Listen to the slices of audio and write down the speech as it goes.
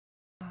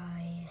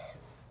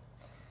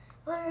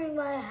Wondering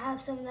why I have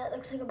something that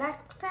looks like a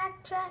backpack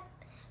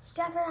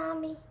strap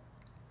around me?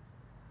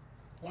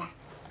 Yeah.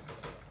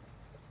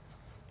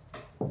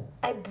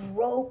 I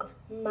broke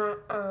my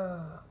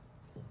arm.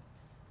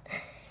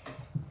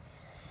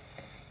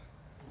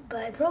 But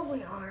I broke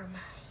my arm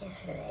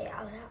yesterday.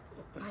 I was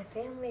at my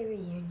family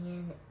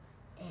reunion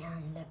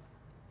and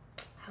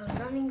I was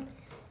running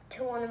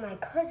to one of my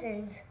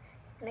cousins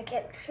and I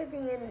kept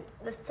tripping, and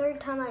the third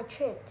time I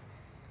tripped,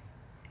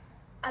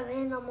 I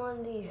landed on one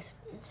of these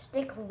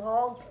stick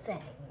log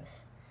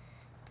things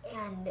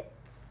and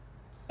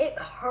it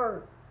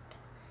hurt.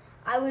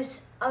 I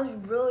was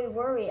really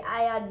worried.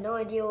 I had no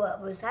idea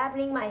what was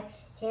happening. My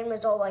hand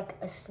was all like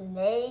a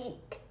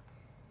snake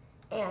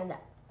and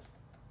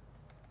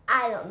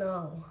I don't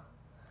know.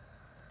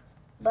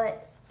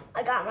 But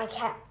I got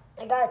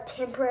a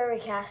temporary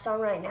cast on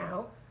right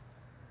now.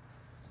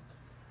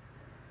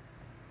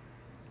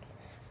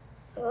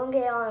 I'm gonna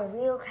get on a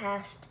real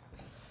cast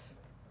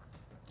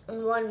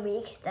in 1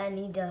 week that I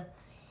need to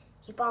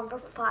keep on for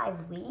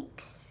 5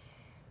 weeks.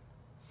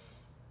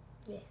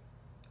 Yeah.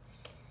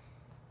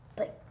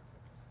 But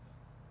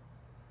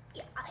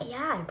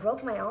yeah, I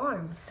broke my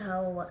arm,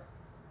 so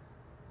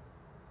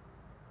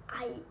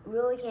I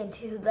really can't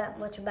do that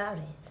much about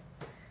it.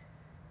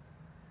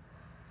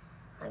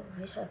 I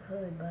wish I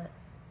could, but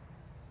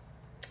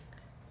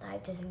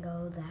life doesn't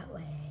go that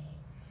way.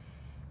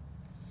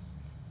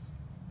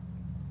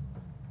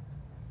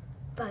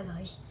 Bye,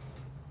 guys.